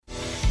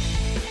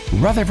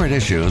Rutherford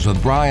Issues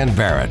with Brian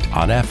Barrett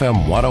on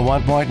FM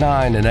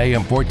 101.9 and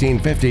AM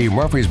 1450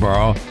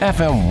 Murfreesboro,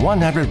 FM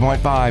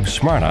 100.5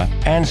 Smyrna,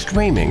 and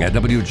streaming at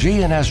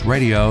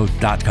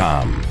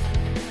WGNSradio.com.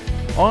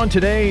 On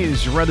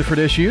today's Rutherford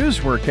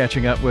Issues, we're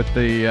catching up with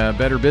the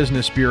Better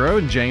Business Bureau,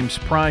 and James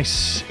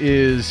Price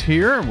is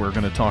here. We're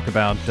going to talk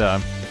about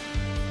a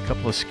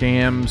couple of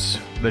scams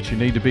that you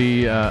need to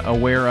be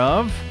aware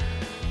of.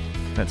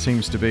 That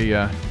seems to be...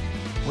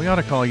 we ought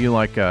to call you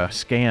like a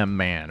scam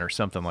man or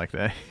something like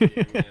that.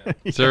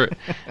 Yeah.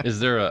 Is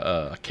there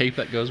a cape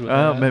that goes with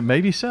that?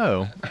 Maybe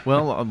so.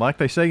 Well, like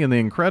they say in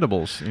The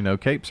Incredibles,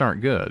 capes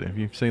aren't good. Have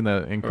you seen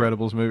the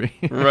Incredibles movie?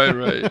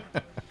 Right.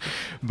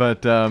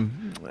 But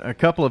a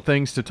couple of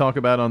things to talk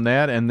about on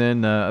that, and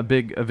then a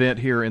big event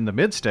here in the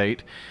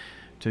Mid-State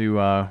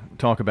to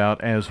talk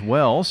about as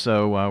well.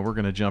 So we're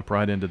going to jump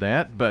right into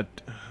that.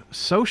 But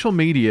social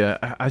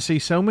media, I see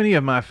so many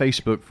of my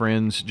Facebook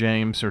friends,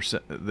 James,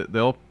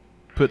 they'll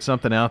put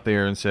something out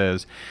there and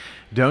says,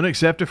 don't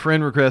accept a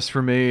friend request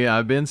from me.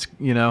 I've been,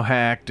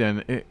 hacked,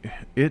 and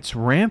it's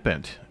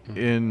rampant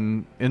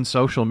in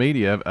social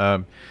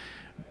media.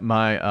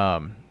 My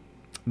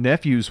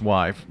nephew's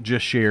wife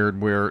just shared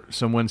where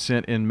someone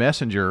sent in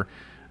Messenger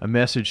a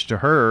message to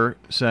her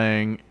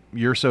saying,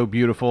 "You're so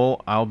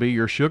beautiful, I'll be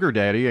your sugar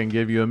daddy and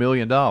give you $1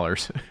 million."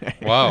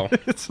 Wow.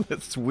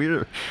 It's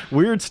weird.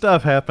 Weird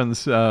stuff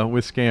happens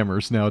with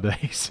scammers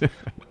nowadays.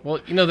 Well,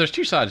 there's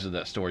two sides of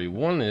that story.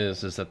 One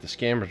is that the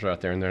scammers are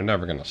out there and they're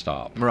never going to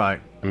stop.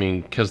 Right. I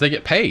mean, because they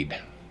get paid.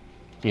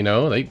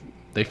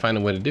 They find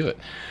a way to do it.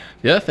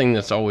 The other thing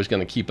that's always going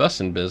to keep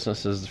us in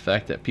business is the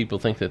fact that people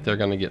think that they're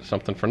going to get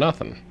something for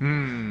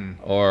nothing.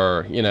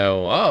 Or,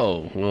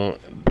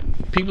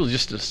 people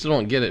just still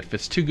don't get it. If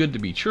it's too good to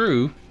be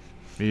true,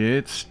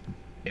 it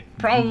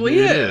probably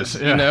is.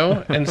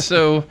 Yeah. And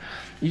so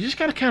you just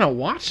got to kind of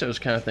watch those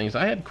kind of things.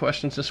 I had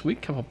questions this week,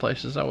 a couple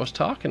places I was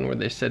talking where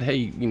they said,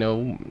 hey,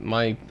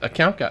 my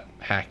account got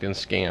hacked and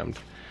scammed.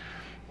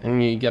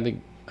 And you got to,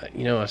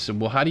 I said,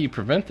 well, how do you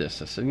prevent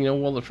this? I said,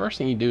 well, the first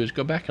thing you do is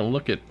go back and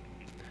look at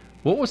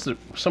what was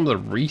some of the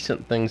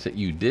recent things that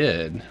you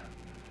did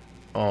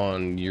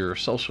on your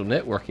social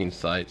networking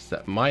sites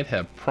that might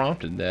have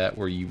prompted that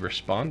where you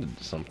responded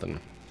to something.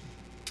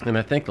 And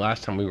I think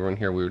last time we were in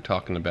here, we were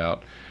talking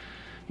about,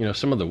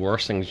 some of the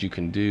worst things you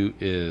can do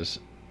is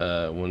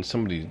when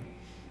somebody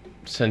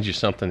sends you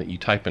something that you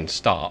type in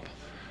stop.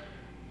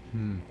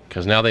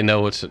 Because now they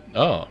know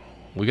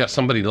we got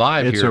somebody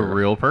live here. It's a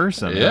real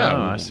person.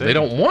 Yeah. I see. They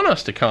don't want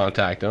us to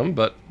contact them,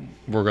 but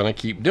we're going to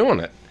keep doing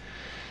it.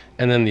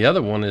 And then the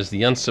other one is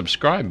the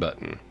unsubscribe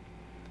button.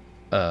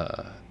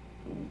 That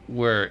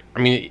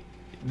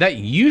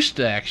used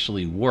to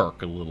actually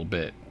work a little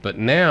bit, but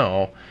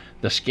now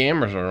the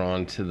scammers are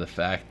on to the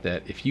fact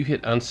that if you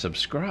hit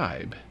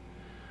unsubscribe,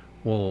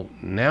 well,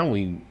 now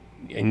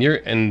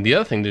and the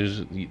other thing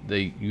is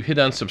you hit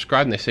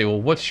unsubscribe and they say,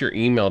 well, what's your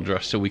email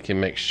address so we can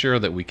make sure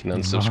that we can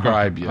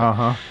unsubscribe you.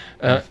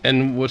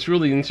 And what's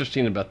really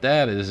interesting about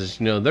that is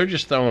they're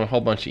just throwing a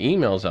whole bunch of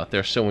emails out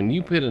there. So when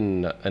you put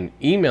in an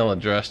email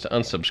address to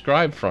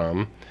unsubscribe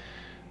from,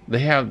 they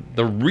have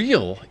the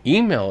real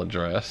email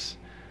address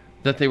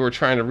that they were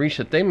trying to reach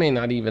that they may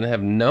not even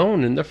have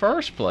known in the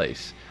first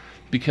place,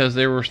 because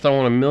they were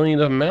throwing 1 million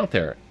of them out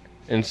there.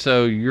 And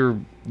so you're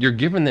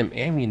giving them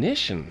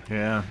ammunition.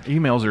 Yeah,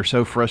 emails are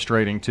so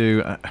frustrating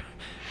too.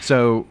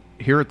 So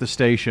here at the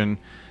station,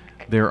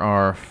 there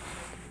are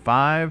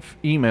 5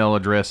 email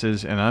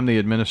addresses, and I'm the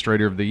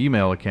administrator of the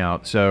email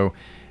account. So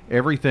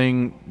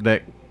everything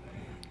that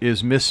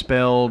is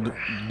misspelled,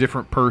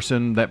 different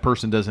person, that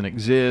person doesn't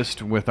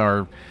exist, with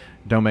our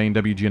domain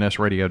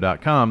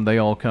WGNSradio.com, they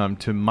all come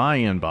to my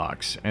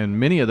inbox, and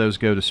many of those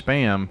go to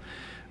spam.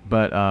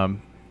 But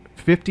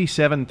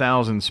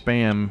 57,000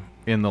 spam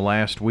in the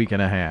last week and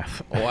a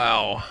half.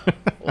 Wow.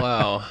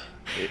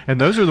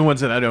 And those are the ones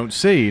that I don't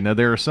see. Now,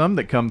 there are some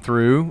that come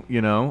through,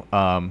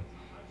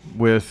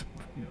 with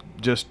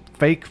just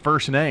fake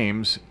first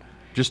names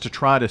just to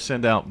try to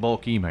send out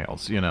bulk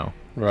emails,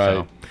 Right.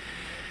 So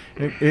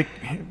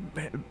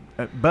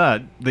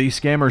but these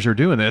scammers are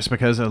doing this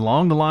because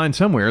along the line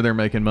somewhere they're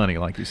making money,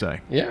 like you say.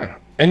 Yeah.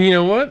 And you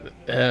know what?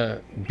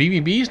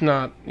 BBB's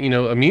not,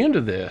 immune to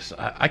this.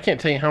 I can't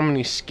tell you how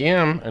many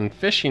scam and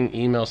phishing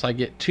emails I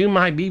get to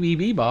my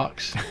BBB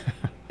box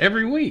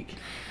every week.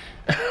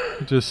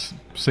 It just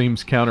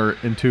seems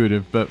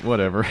counterintuitive, but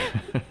whatever.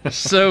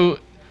 So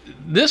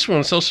this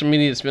one, social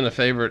media, it's been a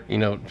favorite,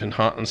 been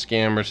haunting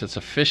scammers. It's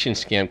a phishing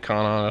scam.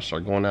 Con artists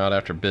are going out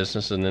after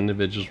businesses and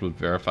individuals with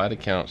verified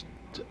accounts,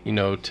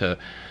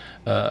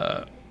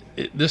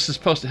 this is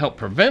supposed to help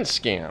prevent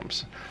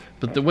scams.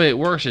 But the way it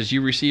works is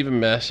you receive a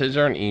message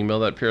or an email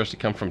that appears to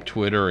come from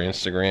Twitter or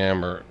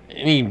Instagram or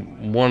any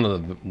one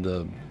of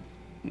the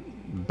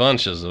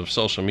bunches of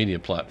social media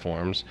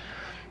platforms,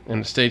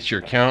 and it states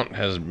your account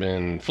has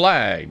been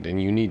flagged and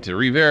you need to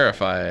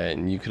re-verify it,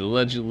 and you could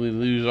allegedly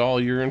lose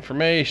all your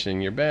information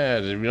and your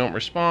badge if you don't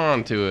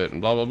respond to it,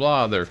 and blah blah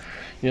blah. They're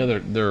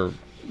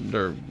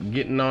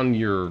getting on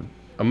your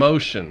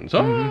emotions.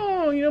 Mm-hmm.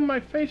 Oh, my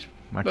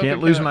I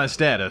can't lose my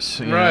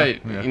status.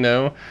 Right.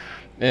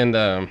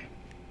 And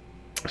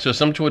so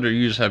some Twitter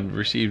users have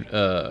received,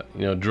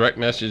 direct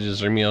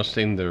messages or emails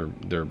saying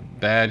their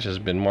badge has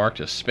been marked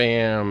as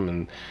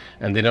spam,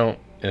 and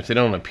if they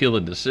don't appeal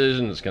the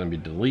decision, it's going to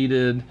be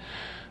deleted.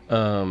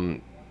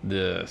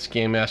 The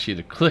scam asks you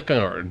to click on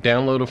or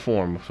download a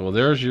form. So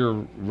there's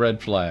your red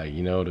flag,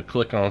 to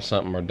click on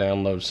something or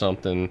download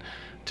something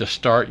to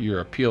start your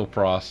appeal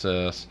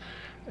process.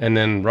 And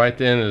then right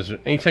then is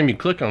anytime you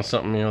click on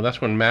something,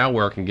 that's when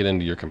malware can get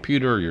into your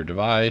computer or your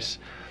device.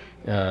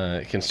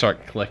 It can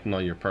start collecting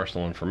all your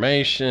personal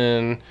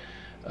information.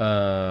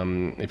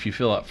 If you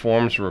fill out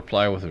forms or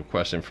reply with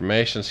request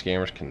information,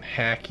 scammers can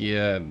hack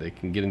you. They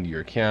can get into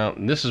your account.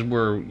 And this is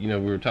where, we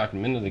were talking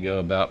a minute ago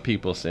about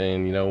people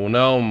saying, well,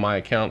 no, my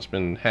account's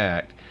been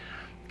hacked,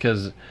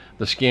 because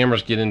the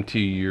scammers get into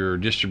your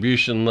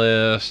distribution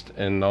list,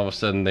 and all of a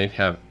sudden they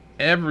have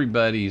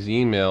everybody's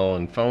email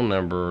and phone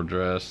number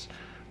address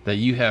that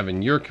you have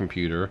in your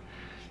computer.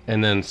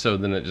 And then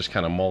it just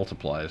kind of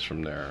multiplies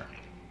from there.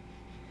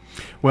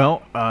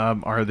 Well,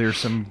 are there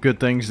some good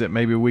things that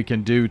maybe we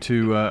can do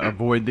to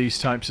avoid these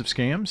types of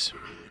scams?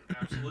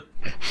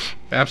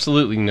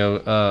 Absolutely.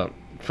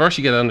 First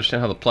you got to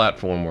understand how the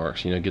platform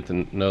works. Get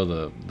to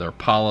know their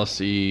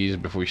policies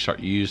before you start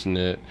using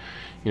it.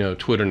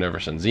 Twitter never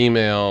sends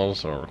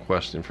emails or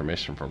requests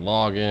information for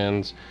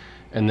logins.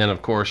 And then,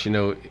 of course,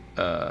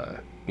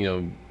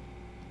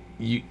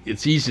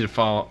 it's easy to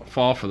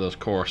fall for those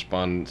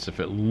correspondence if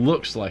it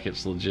looks like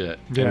it's legit.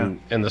 Yeah.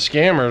 And the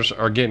scammers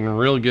are getting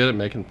real good at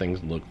making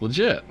things look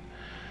legit.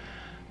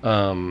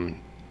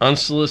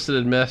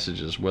 Unsolicited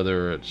messages,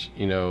 whether it's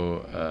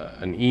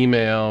an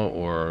email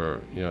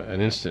or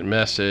an instant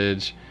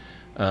message.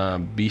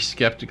 Be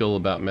skeptical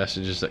about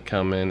messages that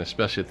come in,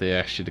 especially if they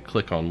ask you to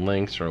click on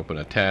links or open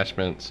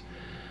attachments.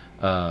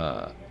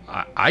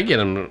 I get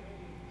them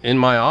in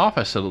my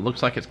office, so it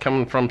looks like it's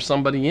coming from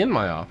somebody in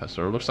my office,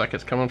 or it looks like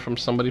it's coming from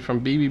somebody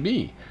from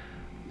BBB.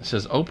 It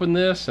says, open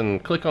this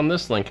and click on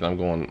this link, and I'm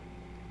going,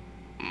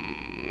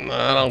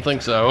 I don't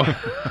think so.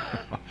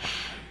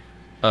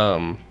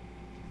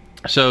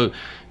 So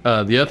the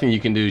other thing you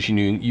can do is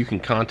you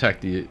can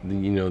contact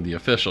the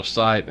official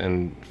site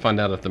and find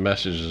out if the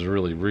message is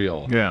really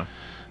real. Yeah.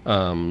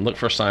 Look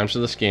for signs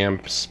of the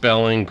scam,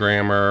 spelling,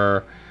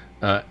 grammar.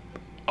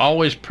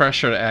 Always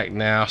pressure to act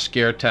now,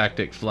 scare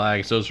tactic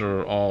flags. Those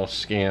are all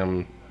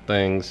scam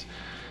things.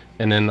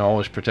 And then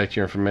always protect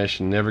your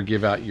information. Never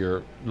give out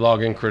your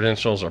login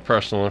credentials or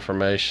personal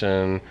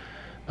information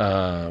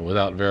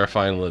without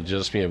verifying the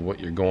legitimacy of what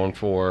you're going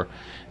for.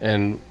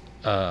 And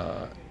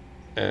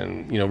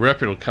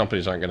reputable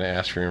companies aren't going to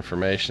ask for your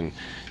information.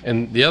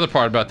 And the other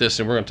part about this,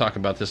 and we're going to talk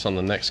about this on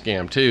the next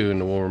scam too,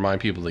 and we'll remind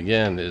people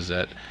again, is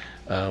that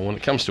when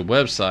it comes to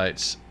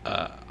websites,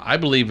 I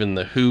believe in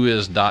the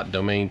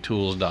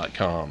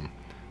whois.domaintools.com.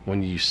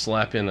 When you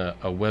slap in a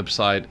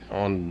website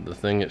on the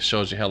thing, it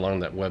shows you how long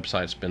that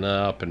website's been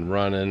up and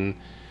running.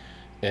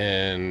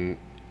 And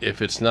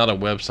if it's not a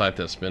website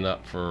that's been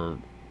up for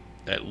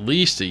at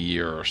least a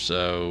year or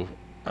so,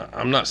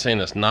 I'm not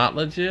saying it's not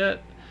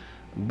legit,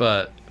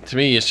 but to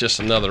me it's just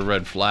another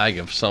red flag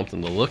of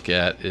something to look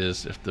at,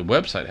 is if the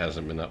website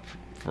hasn't been up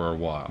for a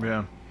while.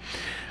 Yeah.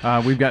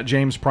 We've got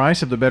James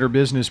Price of the Better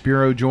Business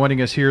Bureau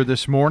joining us here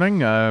this morning,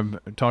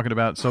 talking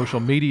about social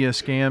media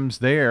scams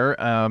there.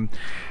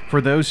 For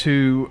those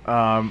who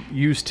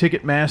use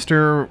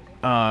Ticketmaster,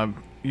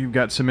 you've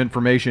got some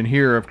information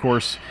here. Of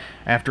course,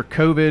 after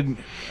COVID,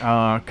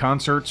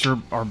 concerts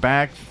are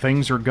back,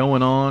 things are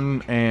going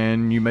on,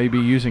 and you may be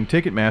using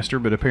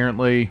Ticketmaster, but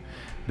apparently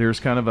there's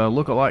kind of a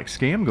look-alike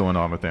scam going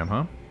on with them,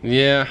 huh?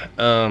 Yeah,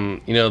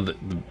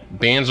 the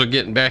bands are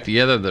getting back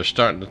together. They're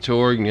starting to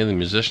tour. The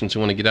musicians who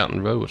want to get out on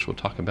the road, which we'll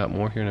talk about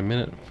more here in a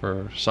minute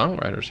for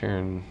songwriters here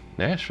in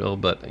Nashville.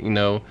 But,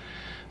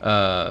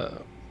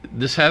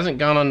 this hasn't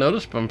gone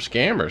unnoticed from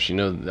scammers.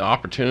 The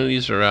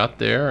opportunities are out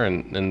there,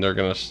 and they're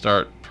going to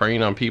start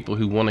preying on people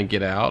who want to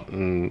get out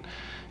and,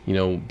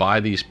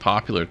 buy these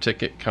popular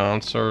ticket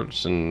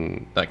concerts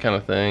and that kind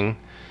of thing.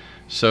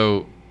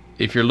 So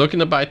if you're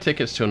looking to buy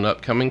tickets to an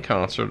upcoming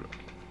concert,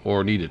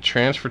 or need to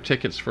transfer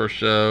tickets for a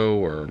show,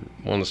 or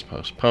one that's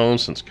postponed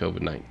since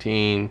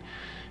COVID-19,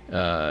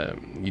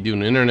 you do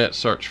an internet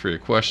search for your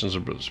questions,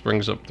 it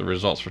brings up the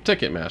results for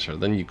Ticketmaster.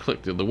 Then you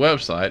click through the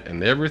website,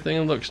 and everything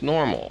looks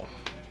normal.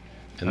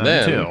 And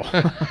then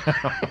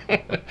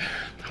the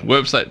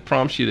website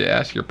prompts you to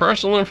ask your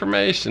personal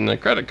information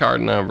and credit card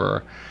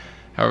number.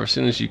 However, as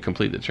soon as you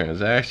complete the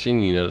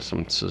transaction, you notice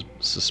some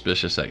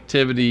suspicious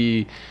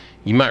activity.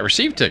 You might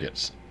receive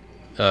tickets.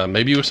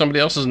 Maybe with somebody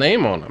else's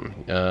name on them,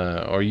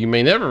 or you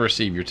may never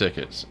receive your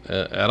tickets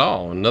at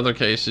all. In other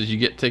cases, you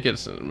get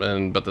tickets,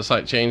 but the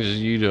site changes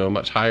you to a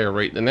much higher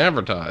rate than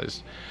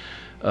advertised.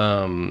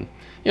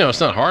 It's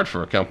not hard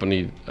for a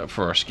company,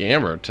 for a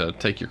scammer, to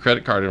take your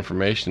credit card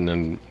information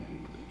and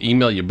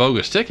email you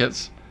bogus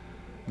tickets.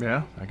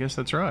 Yeah, I guess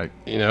that's right.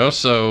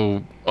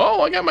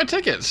 I got my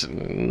tickets.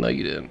 No,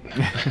 you didn't.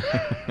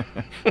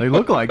 They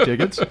look like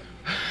tickets.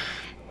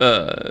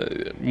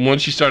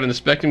 Once you start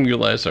inspecting, you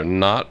realize they're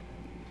not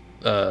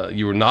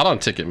you were not on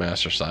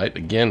Ticketmaster site,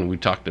 again, we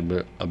talked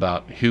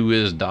about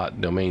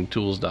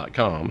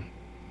whois.domaintools.com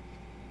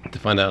to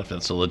find out if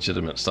that's a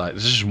legitimate site.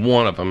 This is just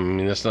one of them. I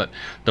mean, that's not.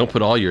 Don't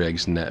put all your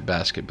eggs in that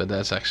basket, but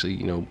that's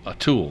actually a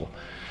tool.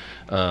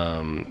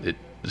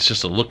 It's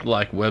just a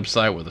look-alike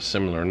website with a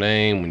similar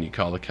name. When you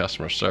call the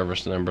customer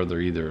service number,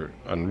 they're either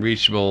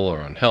unreachable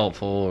or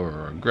unhelpful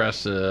or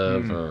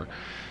aggressive, or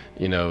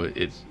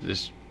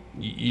it's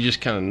you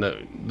just kind of know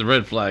the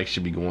red flag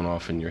should be going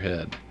off in your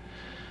head.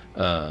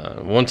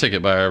 One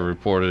ticket buyer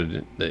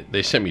reported that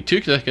they sent me 2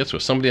 tickets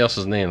with somebody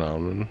else's name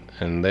on them,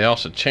 and they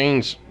also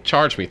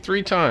charged me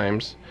 3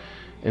 times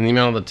in the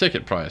amount of the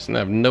ticket price, and I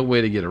have no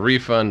way to get a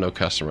refund, no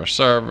customer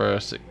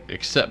service,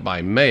 except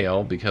by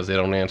mail because they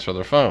don't answer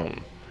their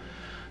phone.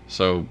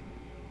 So,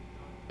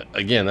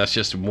 again, that's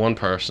just one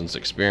person's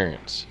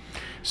experience.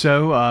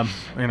 So,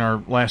 in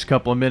our last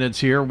couple of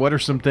minutes here, what are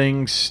some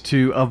things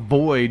to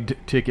avoid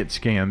ticket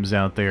scams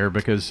out there?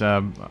 Because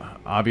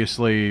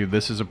obviously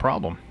this is a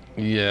problem.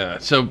 Yeah,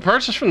 so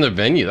purchase from the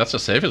venue, that's the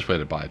safest way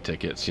to buy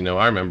tickets.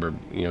 I remember,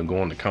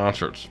 going to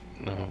concerts,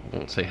 I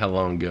won't say how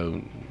long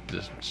ago,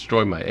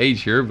 destroy my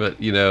age here, but,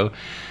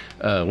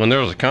 when there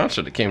was a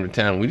concert that came to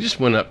town, we just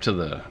went up to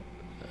the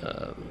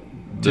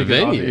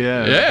venue.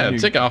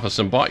 Ticket office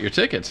and bought your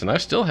tickets. And I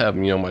still have,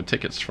 my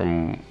tickets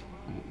from,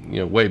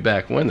 way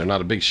back when. They're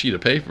not a big sheet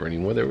of paper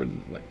anymore. They were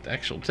like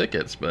actual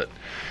tickets, but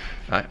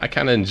I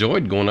kind of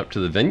enjoyed going up to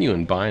the venue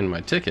and buying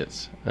my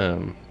tickets.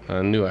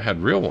 I knew I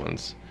had real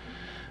ones.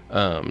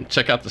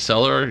 Check out the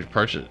seller. If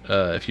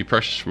you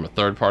purchase from a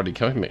third-party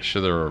company, make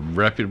sure they're a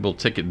reputable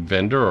ticket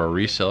vendor or a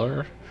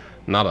reseller,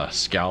 not a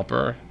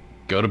scalper.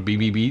 Go to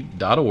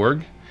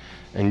bbb.org,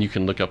 and you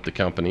can look up the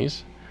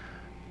companies.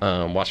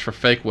 Watch for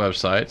fake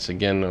websites.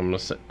 Again, I'm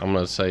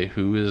gonna say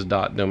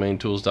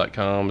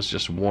whois.domaintools.com is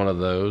just one of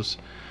those.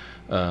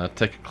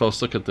 Take a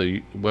close look at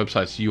the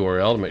website's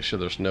URL to make sure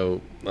there's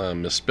no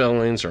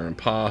misspellings or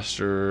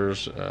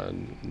imposters,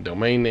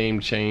 domain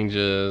name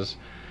changes.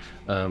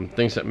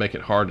 Things that make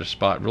it hard to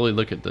spot. Really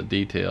look at the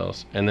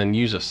details, and then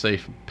use a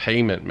safe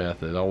payment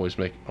method. Always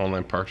make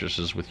online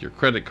purchases with your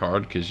credit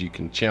card because you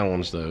can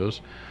challenge those.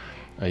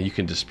 You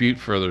can dispute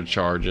further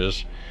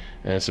charges,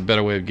 and it's a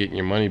better way of getting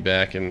your money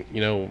back. And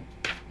you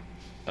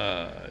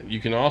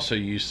can also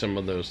use some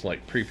of those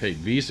like prepaid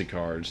Visa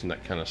cards and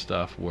that kind of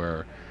stuff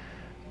where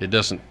it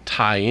doesn't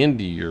tie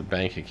into your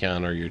bank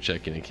account or your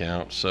checking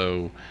account.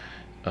 So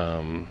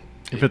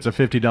if it's a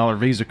 $50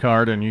 Visa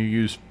card and you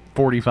use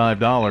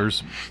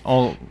 $45,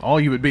 all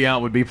you would be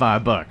out would be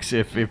 $5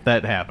 if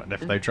that happened,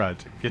 if they tried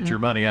to get your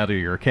money out of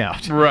your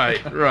account.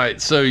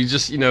 Right. So you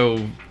just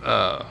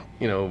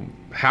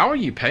how are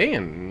you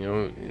paying?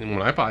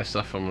 When I buy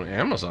stuff from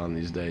Amazon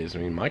these days, I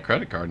mean, my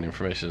credit card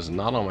information is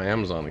not on my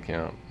Amazon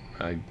account.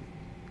 I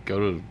go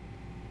to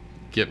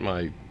get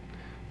my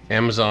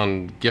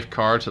Amazon gift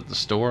cards at the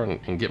store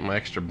and get my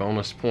extra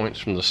bonus points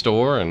from the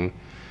store, and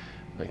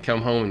I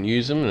come home and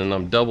use them, and then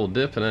I'm double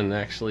dipping, and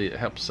actually it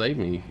helps save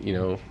me,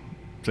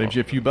 Saves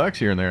you a few bucks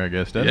here and there, I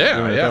guess, doesn't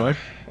it? Yeah.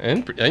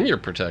 And you're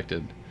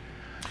protected.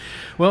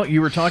 Well,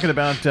 you were talking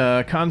about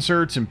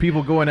concerts and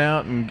people going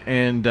out,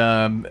 and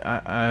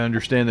I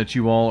understand that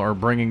you all are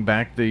bringing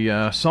back the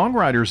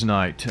Songwriters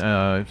Night,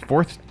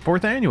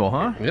 fourth annual,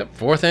 huh? Yep,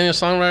 4th annual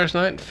Songwriters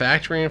Night,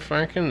 Factory in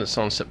Franklin. That's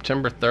on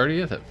September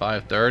 30th at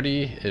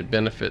 5:30. It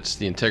benefits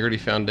the Integrity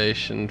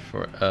Foundation,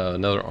 for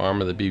another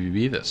arm of the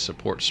BBB that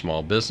supports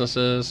small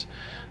businesses.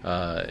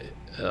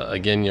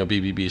 Again,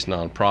 BBB is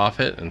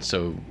nonprofit, and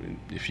so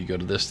if you go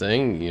to this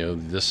thing,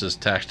 this is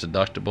tax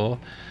deductible.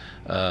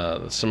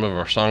 Some of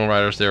our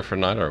songwriters there for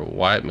tonight are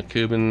Wyatt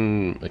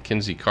McCubbin,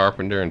 Mackenzie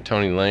Carpenter, and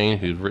Tony Lane,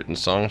 who've written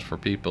songs for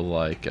people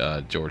like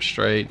George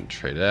Strait and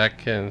Trey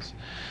Atkins.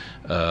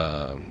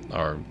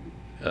 Our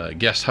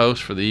guest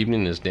host for the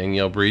evening is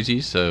Danielle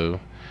Breezy, so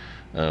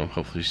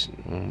hopefully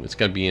it's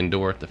going to be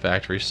indoor at the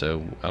factory,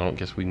 so I don't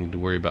guess we need to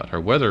worry about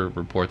her weather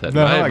report that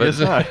night. No, I guess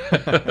not.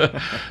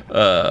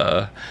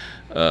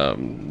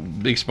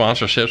 Big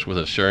sponsorships with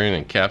Asurion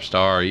and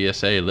Capstar,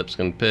 ESA,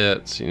 Lipscomb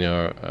Pitts.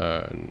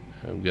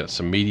 We've got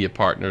some media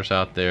partners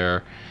out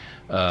there.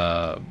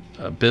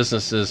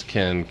 Businesses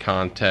can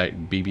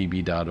contact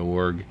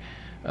bbb.org.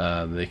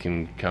 They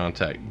can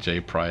contact Jay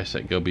Price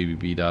at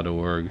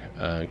gobbb.org.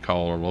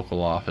 Call our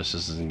local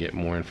offices and get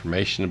more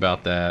information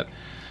about that.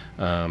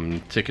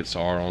 Tickets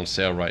are on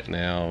sale right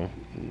now.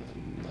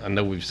 I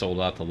know we've sold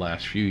out the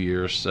last few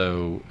years,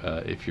 so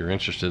if you're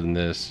interested in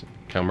this,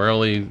 come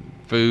early.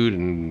 Food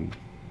and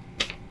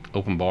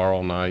open bar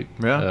all night.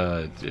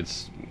 Yeah.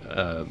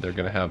 They're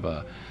going to have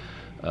a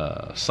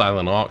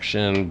silent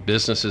auction.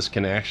 Businesses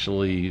can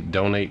actually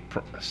donate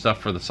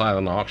stuff for the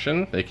silent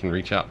auction. They can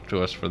reach out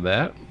to us for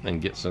that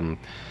and get some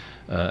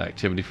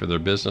activity for their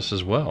business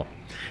as well.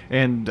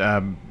 And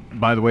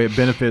by the way, it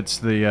benefits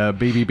the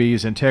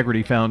BBB's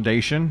Integrity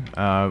Foundation,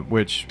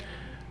 which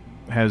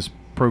has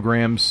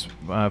programs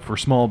for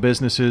small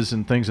businesses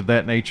and things of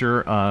that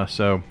nature.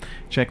 So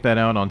check that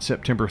out on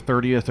September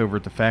 30th over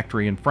at the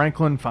factory in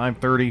Franklin,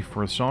 5:30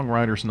 for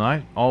Songwriters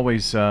Night.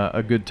 Always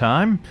a good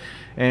time.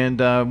 And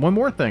one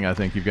more thing I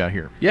think you've got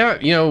here. Yeah,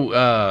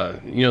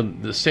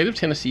 the state of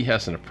Tennessee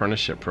has an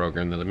apprenticeship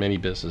program that many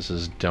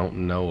businesses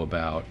don't know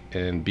about,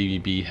 and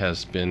BBB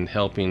has been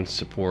helping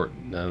support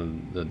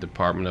the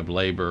Department of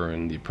Labor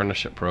and the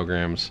apprenticeship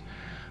programs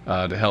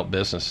to help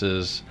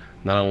businesses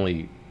not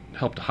only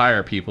help to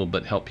hire people,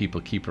 but help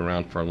people keep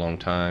around for a long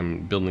time,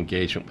 build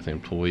engagement with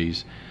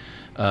employees.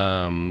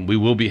 We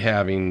will be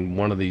having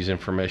one of these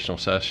informational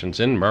sessions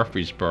in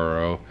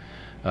Murfreesboro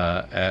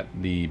at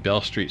the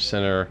Bell Street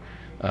Center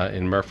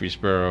in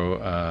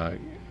Murfreesboro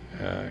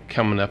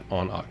coming up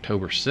on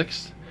October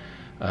 6th.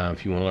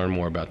 If you want to learn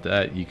more about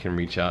that, you can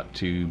reach out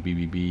to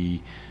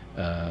BBB,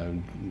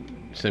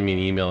 send me an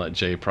email at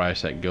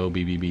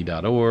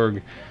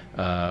jprice@gobbb.org,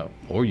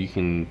 or you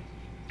can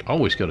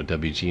always go to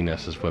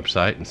WGNS's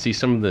website and see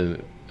some of the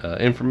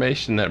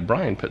information that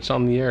Brian puts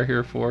on the air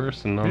here for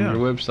us and on your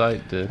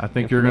website. I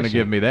think you're going to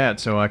give me that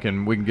so we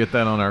can get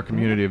that on our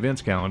community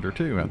events calendar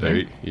too. I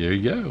think. There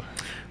you go.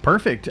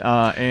 Perfect.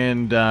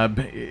 And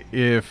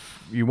if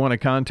you want to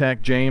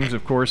contact James,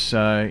 of course,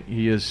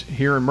 he is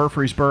here in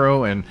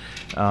Murfreesboro, and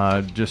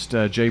just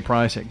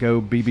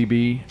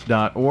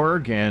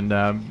jprice@gobbb.org, and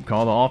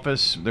call the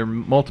office. There are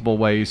multiple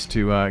ways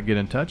to get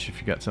in touch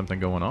if you got something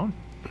going on.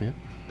 Yeah.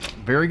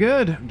 Very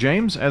good.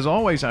 James, as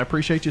always, I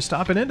appreciate you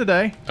stopping in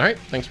today. All right.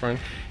 Thanks, Brian.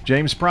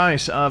 James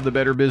Price of the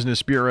Better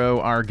Business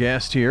Bureau, our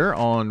guest here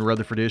on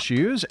Rutherford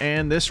Issues.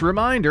 And this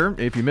reminder,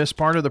 if you missed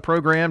part of the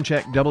program,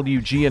 check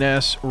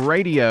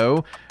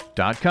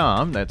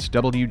WGNSradio.com. That's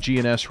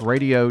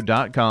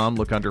WGNSradio.com.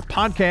 Look under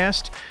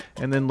podcast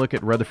and then look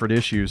at Rutherford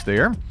Issues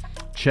there.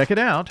 Check it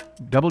out,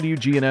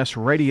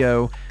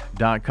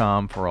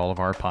 WGNSradio.com for all of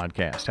our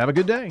podcasts. Have a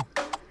good day.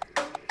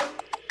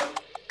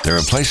 There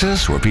are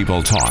places where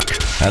people talk,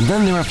 and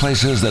then there are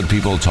places that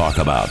people talk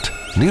about.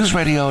 News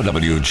Radio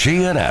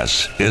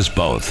WGNS is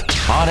both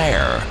on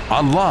air,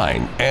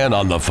 online, and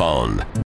on the phone.